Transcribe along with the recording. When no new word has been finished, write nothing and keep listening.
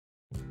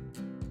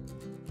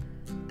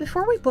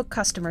Before we book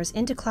customers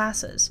into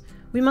classes,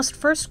 we must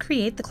first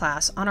create the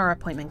class on our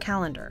appointment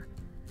calendar.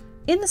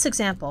 In this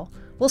example,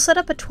 we'll set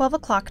up a 12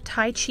 o'clock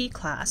Tai Chi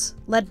class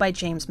led by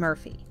James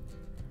Murphy.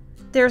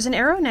 There is an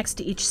arrow next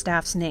to each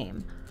staff's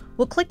name.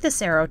 We'll click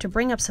this arrow to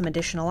bring up some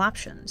additional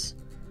options.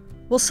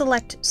 We'll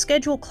select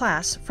Schedule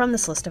Class from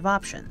this list of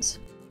options.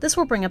 This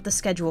will bring up the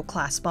Schedule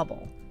Class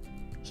bubble.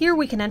 Here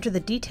we can enter the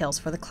details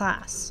for the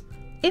class.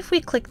 If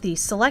we click the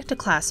Select a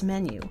Class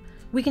menu,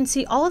 we can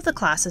see all of the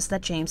classes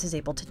that James is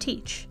able to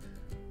teach.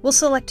 We'll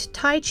select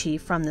Tai Chi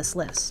from this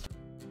list.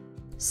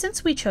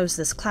 Since we chose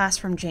this class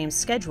from James'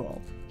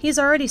 schedule, he is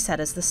already set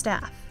as the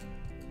staff.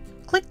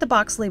 Click the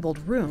box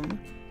labeled Room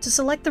to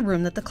select the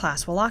room that the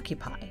class will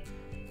occupy.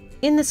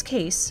 In this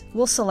case,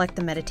 we'll select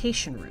the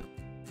meditation room.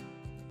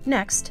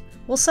 Next,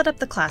 we'll set up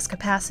the class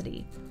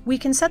capacity. We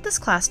can set this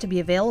class to be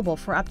available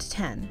for up to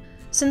 10,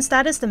 since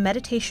that is the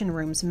meditation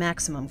room's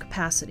maximum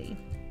capacity.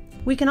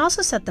 We can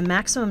also set the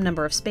maximum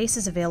number of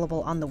spaces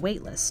available on the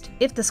waitlist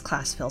if this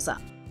class fills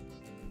up.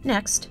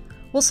 Next,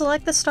 we'll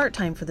select the start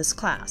time for this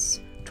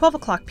class, 12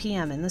 o'clock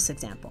p.m. in this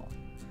example.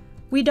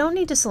 We don't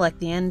need to select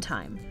the end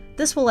time.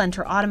 This will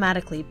enter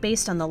automatically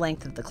based on the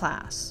length of the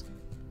class.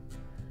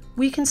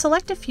 We can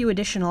select a few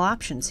additional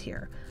options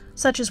here,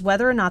 such as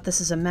whether or not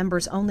this is a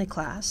members-only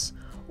class,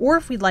 or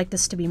if we'd like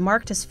this to be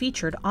marked as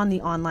featured on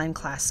the online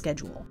class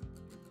schedule.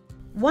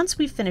 Once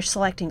we've finished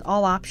selecting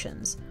all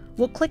options,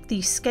 we'll click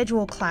the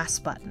Schedule Class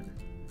button.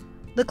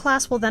 The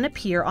class will then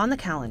appear on the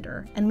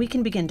calendar, and we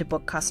can begin to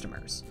book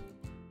customers.